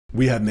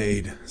We have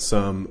made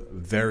some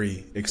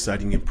very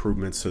exciting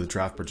improvements to the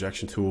draft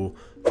projection tool.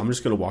 I'm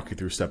just going to walk you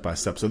through step by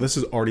step. So this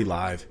is already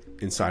live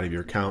inside of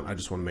your account. I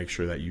just want to make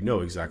sure that you know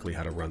exactly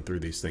how to run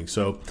through these things.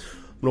 So I'm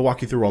going to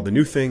walk you through all the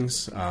new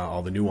things,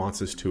 all the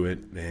nuances to it,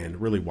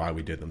 and really why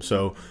we did them.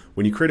 So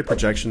when you create a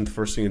projection, the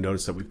first thing you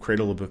notice that we've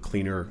created a little bit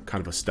cleaner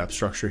kind of a step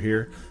structure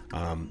here.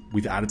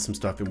 We've added some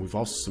stuff and we've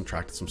also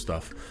subtracted some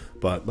stuff.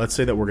 But let's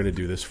say that we're going to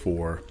do this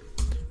for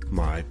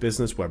my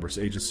business, Weber's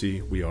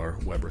agency. We are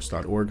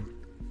webers.org.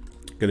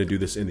 Going to do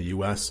this in the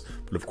US,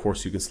 but of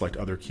course you can select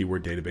other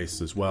keyword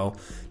databases as well.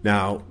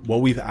 Now,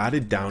 what we've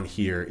added down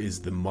here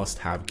is the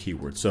must-have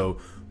keyword. So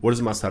what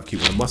is a must-have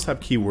keyword? A must-have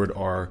keyword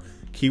are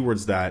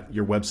keywords that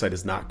your website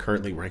is not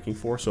currently ranking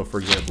for. So for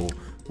example,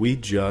 we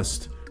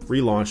just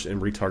relaunched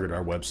and retargeted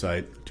our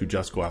website to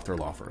just go after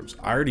law firms.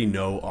 I already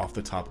know off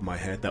the top of my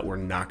head that we're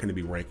not going to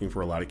be ranking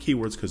for a lot of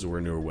keywords because we're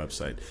a newer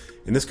website.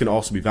 And this can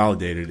also be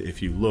validated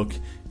if you look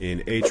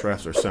in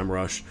Ahrefs or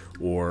SEMrush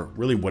or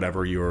really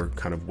whatever your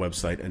kind of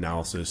website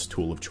analysis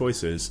tool of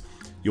choice is.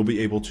 You'll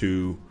be able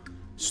to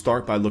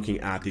start by looking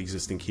at the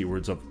existing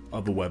keywords of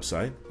a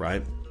website,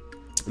 right,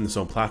 in its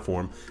own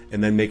platform,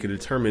 and then make a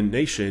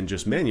determination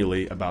just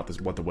manually about this,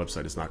 what the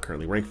website is not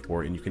currently ranked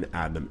for, and you can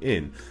add them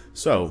in.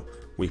 So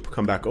we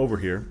come back over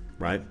here,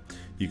 right?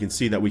 You can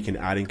see that we can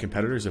add in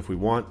competitors if we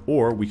want,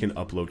 or we can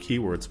upload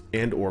keywords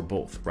and or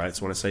both, right?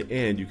 So when I say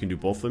and, you can do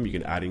both of them. You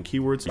can add in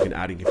keywords, you can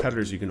add in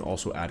competitors, you can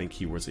also add in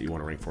keywords that you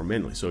want to rank for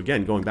manually. So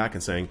again, going back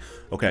and saying,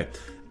 okay,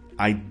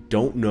 I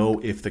don't know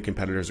if the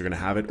competitors are going to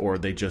have it, or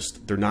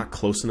they're not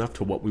close enough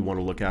to what we want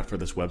to look at for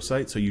this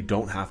website. So you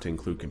don't have to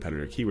include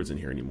competitor keywords in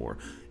here anymore.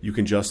 You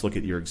can just look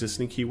at your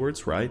existing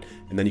keywords, right?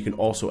 And then you can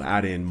also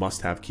add in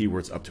must-have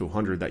keywords up to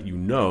 100 that you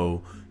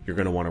know you're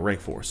going to want to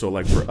rank for. So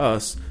like for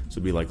us, this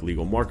would be like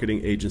legal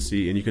marketing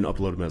agency, and you can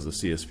upload them as a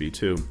CSV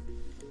too.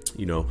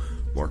 You know,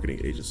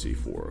 marketing agency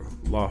for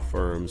law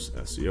firms,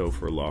 SEO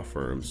for law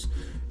firms,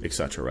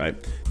 etc.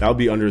 Right? That would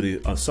be under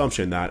the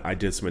assumption that I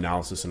did some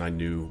analysis and I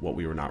knew what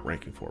we were not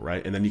ranking for,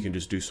 right? And then you can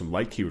just do some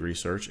light keyword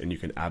research and you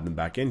can add them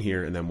back in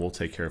here, and then we'll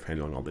take care of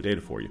handling all the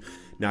data for you.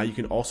 Now you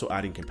can also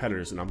add in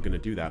competitors, and I'm going to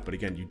do that, but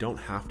again, you don't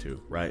have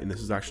to, right? And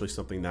this is actually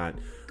something that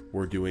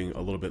we're doing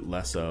a little bit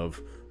less of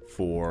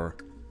for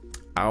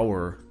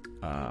our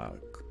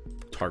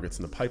targets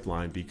in the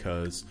pipeline,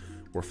 because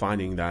we're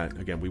finding that,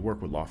 again, we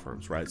work with law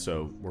firms, right?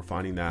 So we're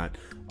finding that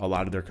a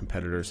lot of their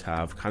competitors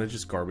have kind of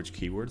just garbage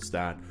keywords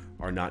that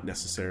are not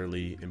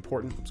necessarily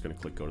important. I'm just going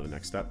to click go to the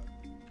next step.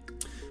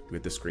 We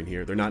get this screen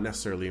here. They're not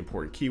necessarily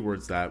important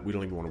keywords that we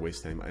don't even want to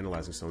waste time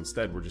analyzing. So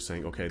instead, we're just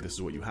saying, okay, this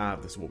is what you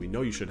have. This is what we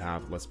know you should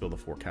have. Let's build a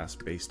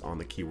forecast based on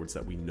the keywords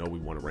that we know we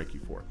want to rank you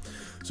for.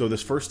 So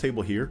this first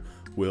table here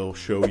will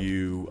show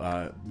you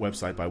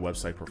website by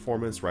website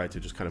performance, right?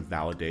 To just kind of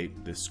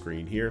validate this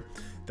screen here.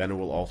 Then it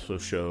will also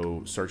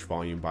show search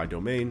volume by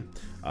domain,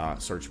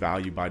 search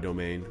value by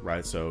domain,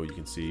 right? So you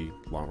can see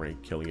long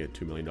rank killing it,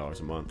 $2 million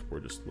a month.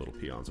 We're just little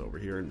peons over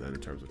here. And then in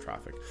terms of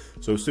traffic.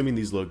 So assuming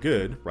these look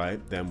good,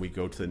 right? Then we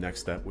go to the next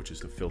step, which is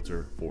to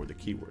filter for the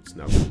keywords.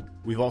 Now,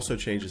 we've also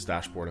changed this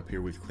dashboard up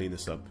here. We've cleaned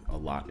this up a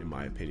lot, in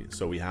my opinion.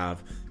 So we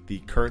have the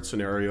current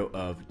scenario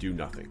of do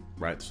nothing,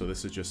 right? So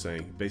this is just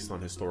saying, based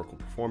on historical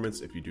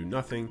performance, if you do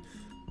nothing,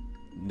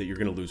 that you're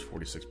going to lose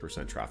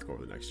 46% traffic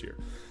over the next year.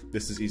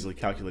 This is easily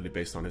calculated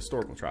based on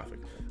historical traffic.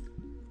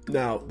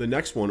 Now, the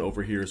next one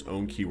over here is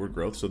own keyword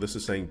growth. So this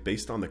is saying,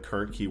 based on the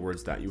current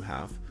keywords that you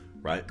have,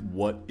 right,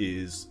 what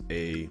is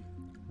a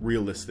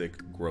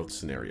realistic growth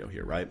scenario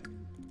here, right?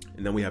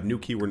 And then we have new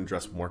keyword and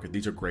addressable market.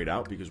 These are grayed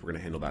out because we're going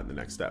to handle that in the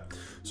next step.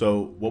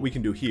 So what we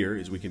can do here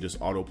is we can just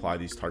auto apply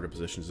these target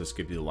positions. This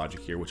gives you the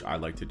logic here, which I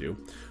like to do,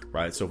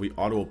 right? So if we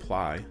auto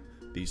apply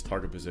these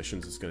target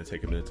positions, it's going to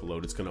take a minute to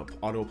load. It's going to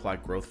auto apply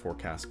growth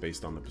forecast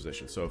based on the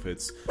position. So if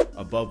it's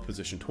above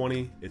position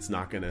 20, it's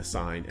not going to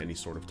assign any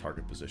sort of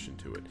target position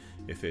to it.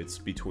 If it's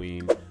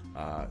between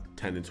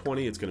 10 and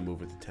 20, it's going to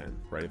move it to 10,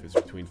 right? If it's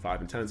between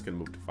 5 and 10, it's going to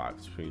move it to 5. If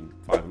it's between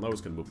 5 and low,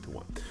 it's going to move it to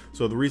 1.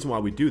 So the reason why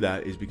we do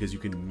that is because you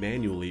can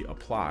manually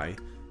apply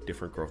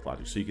different growth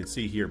logic. So you can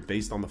see here,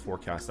 based on the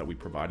forecast that we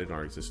provided in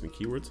our existing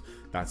keywords,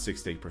 that's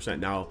 6 to 8%.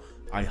 Now,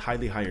 I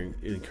highly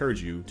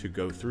encourage you to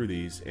go through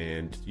these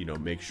and, you know,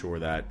 make sure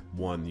that,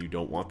 one, you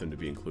don't want them to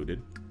be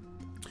included,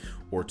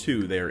 or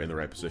two, they are in the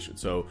right position.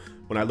 So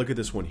when I look at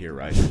this one here,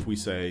 right, if we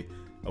say,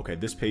 okay,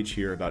 this page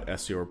here about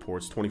SEO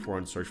reports,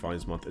 2,400 search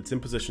volumes a month, it's in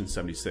position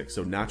 76.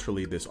 So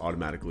naturally, this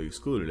automatically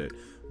excluded it.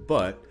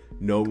 But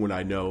knowing what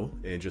I know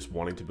and just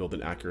wanting to build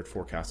an accurate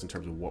forecast in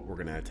terms of what we're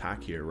going to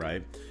attack here,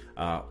 right,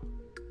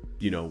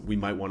 you know, we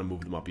might want to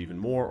move them up even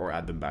more or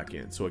add them back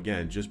in. So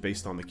again, just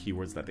based on the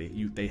keywords that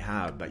they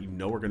have that you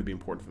know are going to be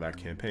important for that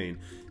campaign,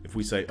 if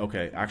we say,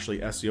 okay, actually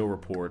SEO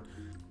report,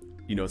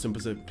 you know, it's in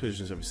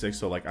position 76.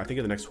 So like, I think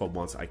in the next 12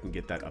 months, I can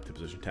get that up to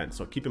position 10.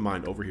 So keep in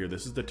mind over here,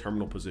 this is the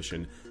terminal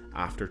position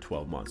after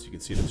 12 months. You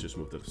can see this just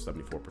moved to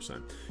 74%.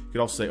 You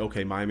could also say,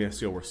 okay, Miami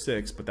SEO were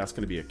 6, but that's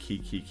going to be a key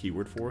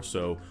keyword for us.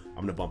 So I'm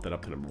going to bump that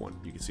up to number 1.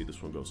 You can see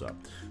this one goes up.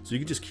 So you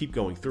can just keep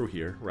going through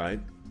here,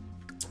 right?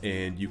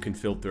 And you can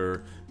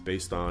filter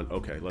based on,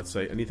 okay, let's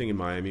say anything in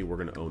Miami, we're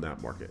going to own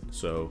that market.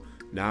 So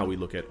now we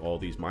look at all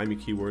these Miami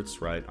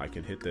keywords, right? I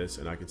can hit this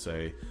and I can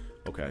say,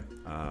 okay,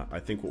 I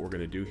think what we're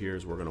going to do here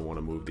is we're going to want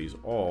to move these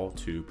all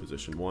to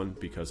position 1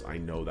 because I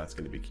know that's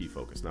going to be key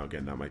focus. Now,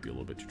 again, that might be a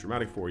little bit too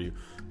dramatic for you,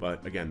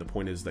 but again, the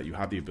point is that you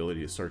have the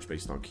ability to search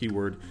based on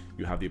keyword,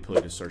 you have the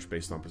ability to search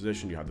based on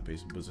position, you have the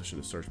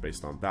position to search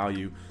based on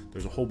value.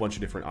 There's a whole bunch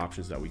of different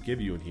options that we give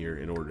you in here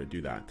in order to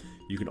do that.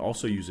 You can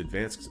also use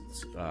advanced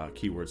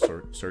keyword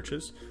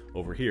searches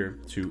over here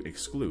to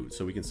exclude.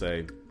 So we can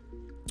say,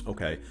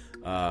 okay,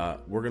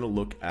 we're going to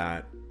look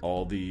at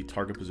all the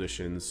target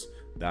positions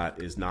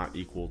that is not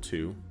equal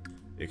to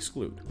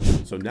exclude.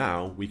 So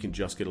now we can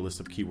just get a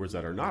list of keywords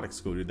that are not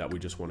excluded that we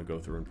just want to go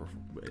through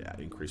and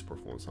increase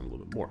performance on a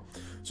little bit more.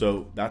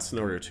 So that's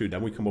scenario 2.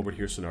 Then we come over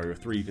here, scenario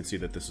 3. You can see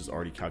that this is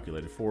already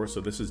calculated for us. So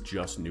this is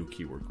just new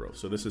keyword growth.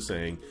 So this is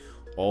saying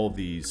all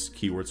these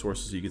keyword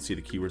sources. You can see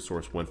the keyword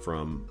source went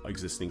from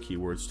existing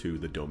keywords to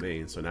the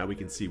domain. So now we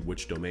can see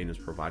which domain is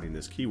providing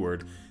this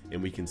keyword,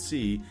 and we can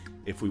see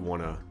if we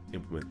want to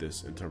implement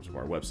this in terms of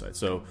our website.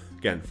 So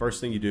again,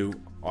 first thing you do,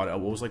 I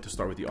always like to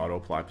start with the auto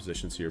apply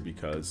positions here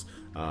because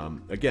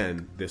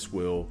again, this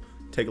will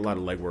take a lot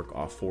of legwork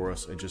off for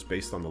us, and just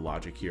based on the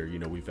logic here, you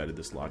know, we vetted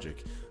this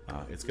logic.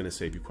 It's going to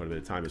save you quite a bit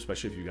of time,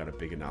 especially if you've got a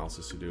big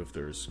analysis to do. If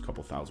there's a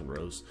couple thousand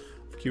rows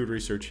of keyword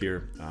research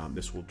here,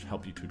 this will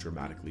help you to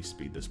dramatically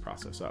speed this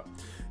process up.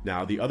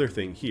 Now, the other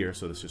thing here,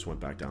 so this just went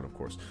back down, of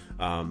course.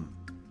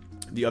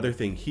 The other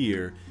thing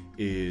here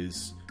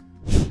is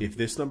if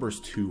this number is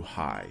too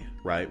high,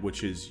 right,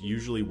 which is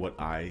usually what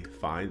I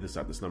find is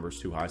that this number is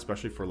too high,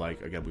 especially for,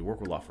 like, again, we work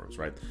with law firms,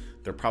 right?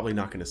 They're probably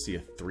not going to see a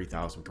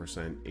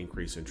 3,000%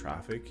 increase in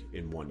traffic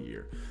in 1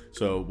 year.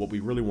 So what we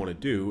really want to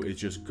do is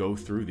just go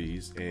through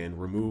these and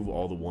remove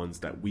all the ones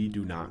that we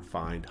do not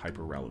find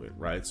hyper relevant,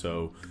 right?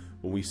 So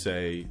when we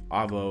say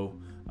Avo,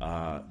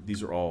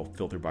 these are all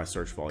filtered by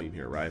search volume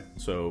here, right?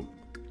 So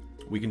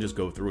we can just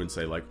go through and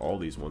say, like, all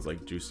these ones,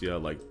 like Juicia,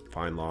 like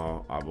Fine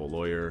Law, Avo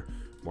Lawyer,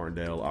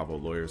 Martindale,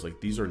 Avo Lawyers, like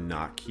these are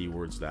not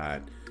keywords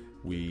that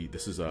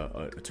this is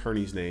a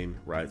attorney's name,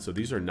 right? So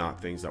these are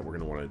not things that we're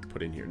going to want to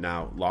put in here.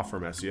 Now, law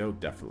firm SEO,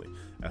 definitely.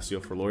 SEO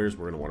for lawyers,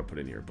 we're going to want to put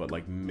in here, but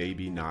like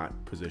maybe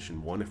not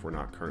position 1 if we're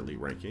not currently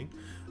ranking,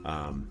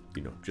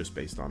 you know, just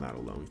based on that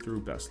alone.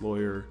 Through best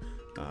lawyer,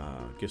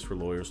 gifts for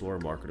lawyers, lawyer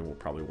marketing, we'll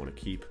probably want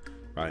to keep,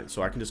 right?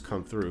 So I can just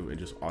come through and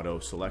just auto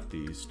select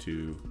these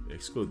to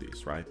exclude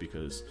these, right?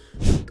 Because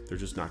they're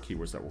just not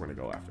keywords that we're going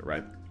to go after,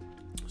 right?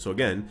 So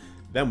again,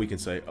 then we can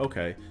say,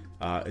 okay,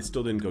 it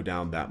still didn't go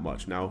down that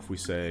much. Now, if we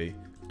say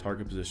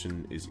target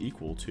position is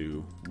equal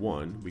to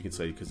 1, we can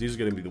say, because these are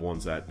going to be the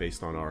ones that,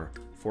 based on our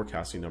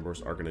forecasting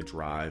numbers, are going to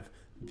drive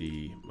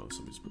the, let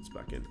me just put this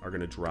back in, are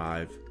going to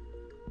drive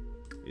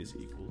is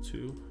equal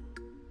to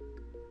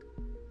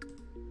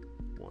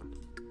 1.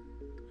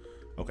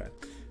 Okay,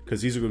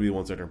 because these are going to be the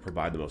ones that are going to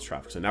provide the most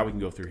traffic. So now we can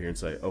go through here and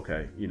say,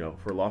 okay, you know,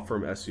 for law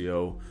firm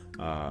SEO,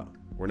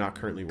 we're not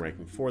currently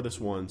ranking for this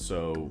one,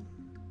 so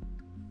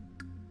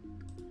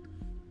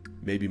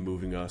maybe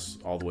moving us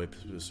all the way to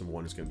position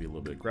 1 is going to be a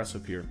little bit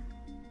aggressive here.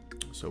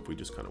 So if we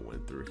just kind of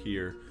went through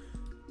here,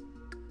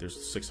 there's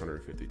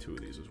 652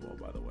 of these as well,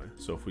 by the way.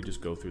 So if we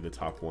just go through the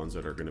top ones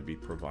that are going to be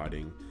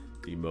providing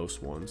the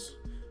most ones.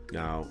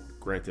 Now,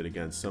 granted,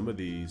 again, some of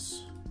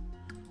these,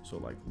 so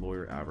like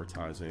lawyer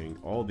advertising,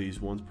 all these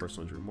ones,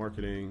 personal injury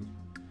marketing,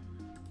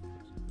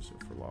 so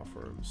for law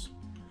firms,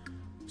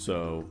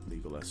 so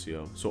legal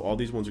SEO. So all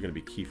these ones are going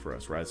to be key for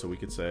us, right? So we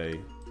could say,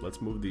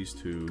 let's move these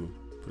to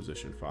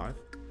position 5.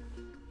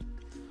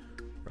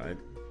 Right?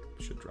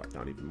 Should drop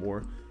down even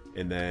more.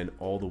 And then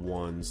all the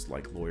ones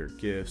like lawyer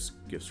gifts,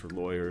 gifts for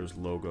lawyers,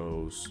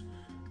 logos,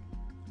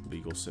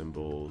 legal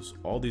symbols,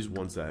 all these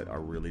ones that are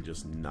really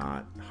just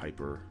not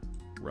hyper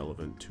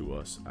relevant to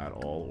us at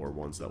all, or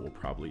ones that we'll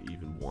probably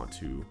even want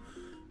to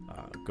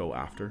go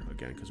after,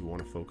 again, because we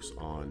want to focus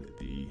on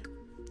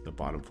the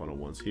bottom funnel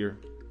ones here.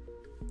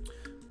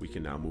 We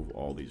can now move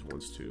all these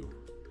ones to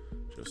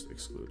just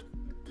exclude.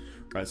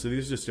 Right, so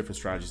these are just different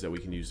strategies that we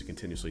can use to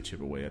continuously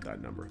chip away at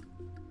that number.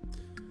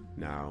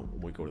 Now,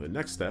 when we go to the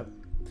next step,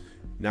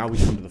 now we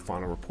come to the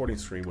final reporting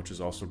screen, which has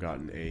also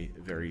gotten a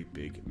very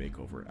big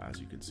makeover, as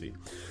you can see.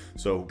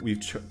 So we've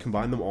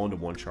combined them all into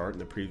one chart. In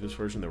the previous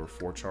version, there were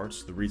 4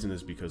 charts. The reason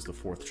is because the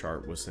 4th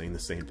chart was saying the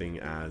same thing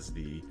as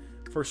the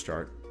first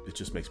chart. It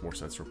just makes more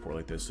sense to report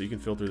like this. So you can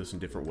filter this in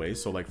different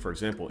ways. So like, for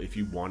example, if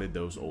you wanted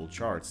those old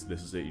charts,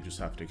 this is it. You just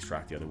have to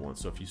extract the other one.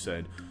 So if you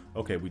said,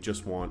 okay, we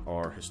just want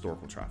our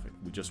historical traffic,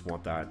 we just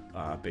want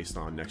that based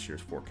on next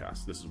year's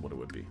forecast, this is what it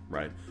would be,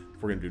 right?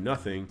 If we're going to do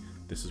nothing,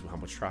 this is how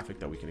much traffic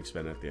that we can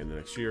expend at the end of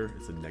next year.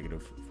 It's a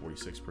negative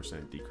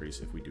 46% decrease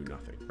if we do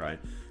nothing, right?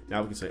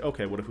 Now we can say,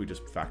 okay, what if we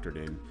just factored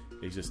in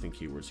existing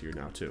keywords here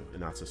now too?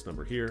 And that's this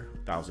number here,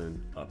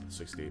 1,000 up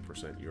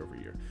 68% year over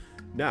year.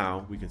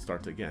 Now we can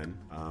start to, again,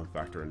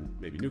 factor in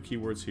maybe new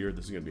keywords here.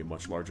 This is going to be a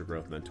much larger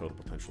growth, and then total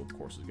potential, of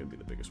course, is going to be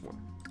the biggest one.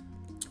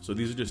 So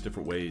these are just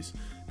different ways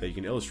that you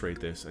can illustrate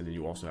this. And then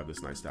you also have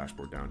this nice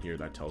dashboard down here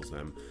that tells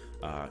them,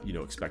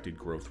 expected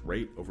growth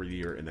rate over the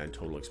year and then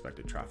total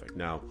expected traffic.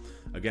 Now,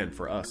 again,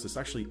 for us, this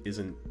actually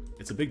isn't,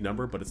 it's a big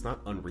number, but it's not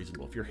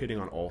unreasonable. If you're hitting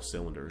on all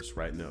cylinders,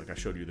 right? And like I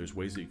showed you, there's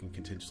ways that you can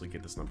continuously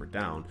get this number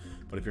down,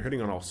 but if you're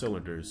hitting on all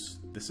cylinders,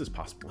 this is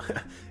possible.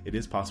 It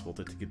is possible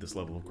to get this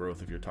level of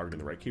growth if you're targeting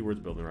the right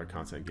keywords, building the right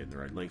content, getting the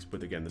right links.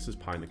 But again, this is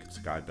pie in the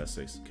sky, best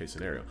case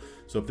scenario.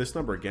 So if this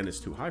number again is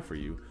too high for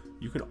you,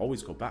 you can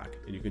always go back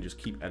and you can just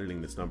keep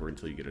editing this number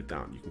until you get it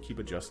down. You can keep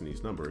adjusting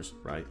these numbers,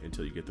 right,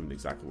 until you get them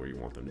exactly where you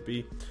want them to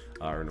be,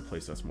 or in a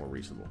place that's more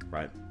reasonable,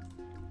 right?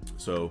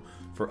 So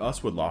for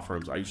us with law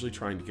firms, I usually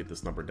trying to get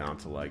this number down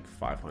to like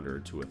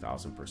 500 to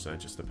 1,000%,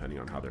 just depending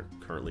on how they're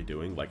currently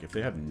doing. Like if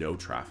they have no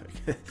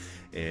traffic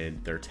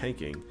and they're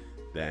tanking,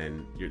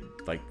 then you're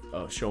like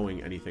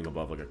showing anything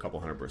above like a couple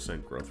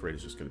 100% growth rate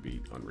is just going to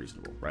be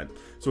unreasonable, right?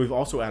 So we've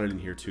also added in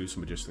here too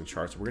some existing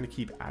charts. We're going to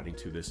keep adding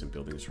to this and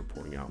building this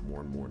reporting out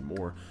more and more and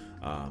more.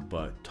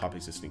 But top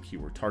existing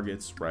keyword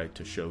targets, right,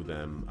 to show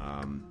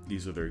them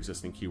these are their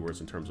existing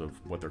keywords in terms of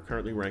what they're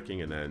currently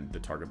ranking, and then the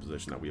target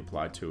position that we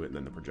applied to it, and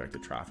then the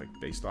projected traffic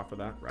based off of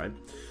that, right?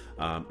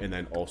 And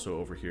then also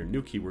over here,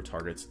 new keyword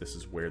targets. This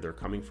is where they're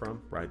coming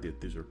from, right?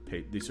 These are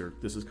paid.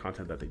 This is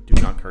content that they do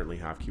not currently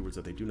have, keywords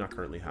that they do not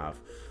currently have,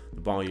 the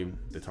volume,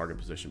 the target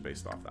position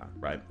based off that,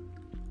 right?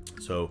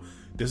 So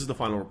this is the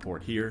final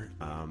report here.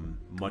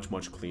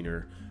 Much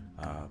cleaner,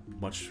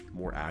 much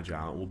more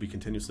agile, and we'll be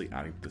continuously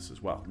adding to this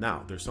as well.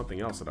 Now, there's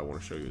something else that I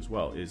want to show you as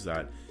well, is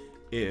that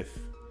if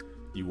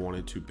you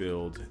wanted to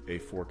build a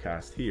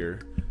forecast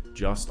here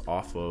just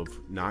off of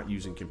not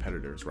using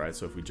competitors, right?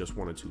 So if we just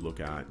wanted to look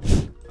at,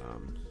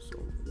 so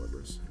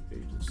Weber's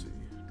Agency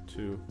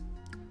 2,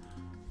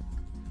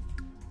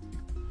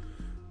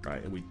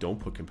 right? And we don't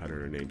put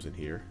competitor names in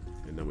here,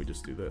 and then we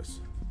just do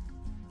this.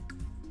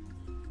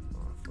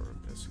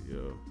 Firm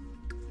SEO.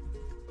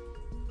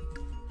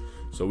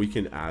 So we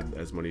can add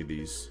as many of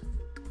these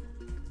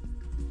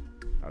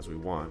as we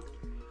want.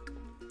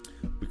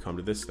 We come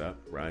to this step,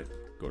 right?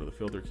 Go to the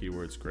filter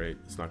keywords, great.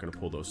 It's not going to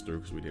pull those through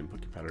because we didn't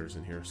put competitors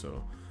in here,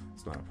 so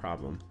it's not a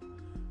problem,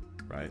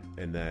 right?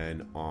 And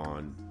then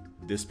on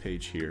this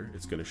page here,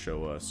 it's going to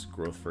show us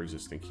growth for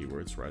existing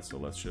keywords, right? So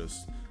let's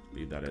just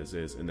leave that as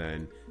is. And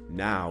then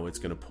now it's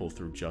going to pull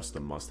through just the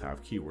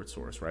must-have keyword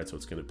source, right? So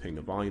it's going to ping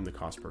the volume, the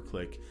cost per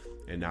click,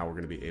 and now we're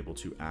going to be able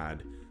to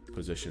add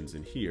positions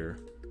in here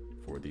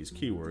for these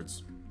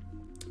keywords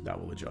that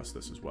will adjust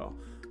this as well.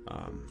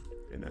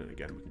 And then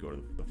again, we can go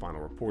to the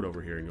final report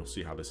over here and you'll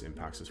see how this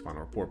impacts this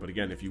final report. But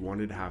again, if you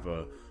wanted to have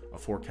a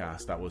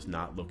forecast that was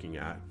not looking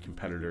at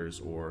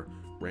competitors or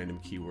random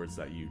keywords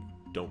that you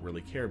don't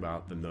really care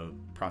about, then the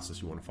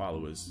process you want to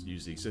follow is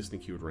use the existing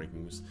keyword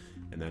rankings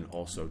and then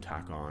also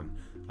tack on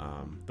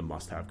the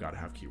must-have,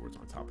 gotta-have keywords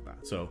on top of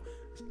that. So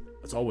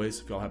as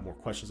always, if y'all have more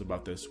questions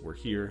about this, we're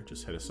here.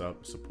 Just hit us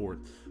up, support,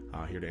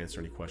 here to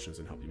answer any questions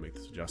and help you make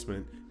this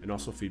adjustment, and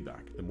also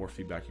feedback. The more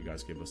feedback you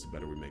guys give us, the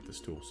better we make this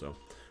tool. So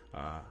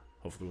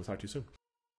hopefully we'll talk to you soon.